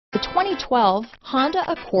The 2012 Honda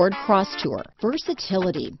Accord Crosstour.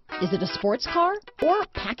 Versatility. Is it a sports car or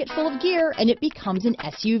pack it full of gear and it becomes an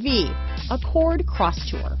SUV? Accord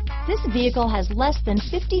Crosstour. This vehicle has less than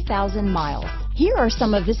 50,000 miles. Here are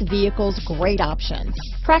some of this vehicle's great options: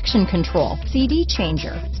 traction control, CD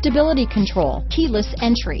changer, stability control, keyless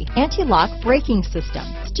entry, anti-lock braking system,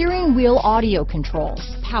 steering wheel audio controls,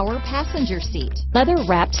 power passenger seat,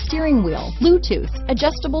 leather-wrapped steering wheel, Bluetooth,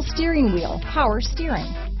 adjustable steering wheel, power steering,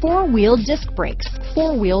 four-wheel disc brakes,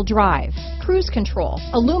 four-wheel drive, cruise control,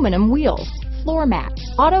 aluminum wheels, floor mats,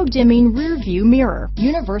 auto-dimming rear view mirror,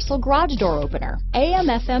 universal garage door opener,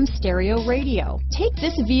 AM/FM stereo radio. Take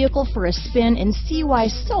this vehicle for a spin and see why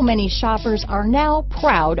so many shoppers are now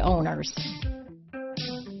proud owners.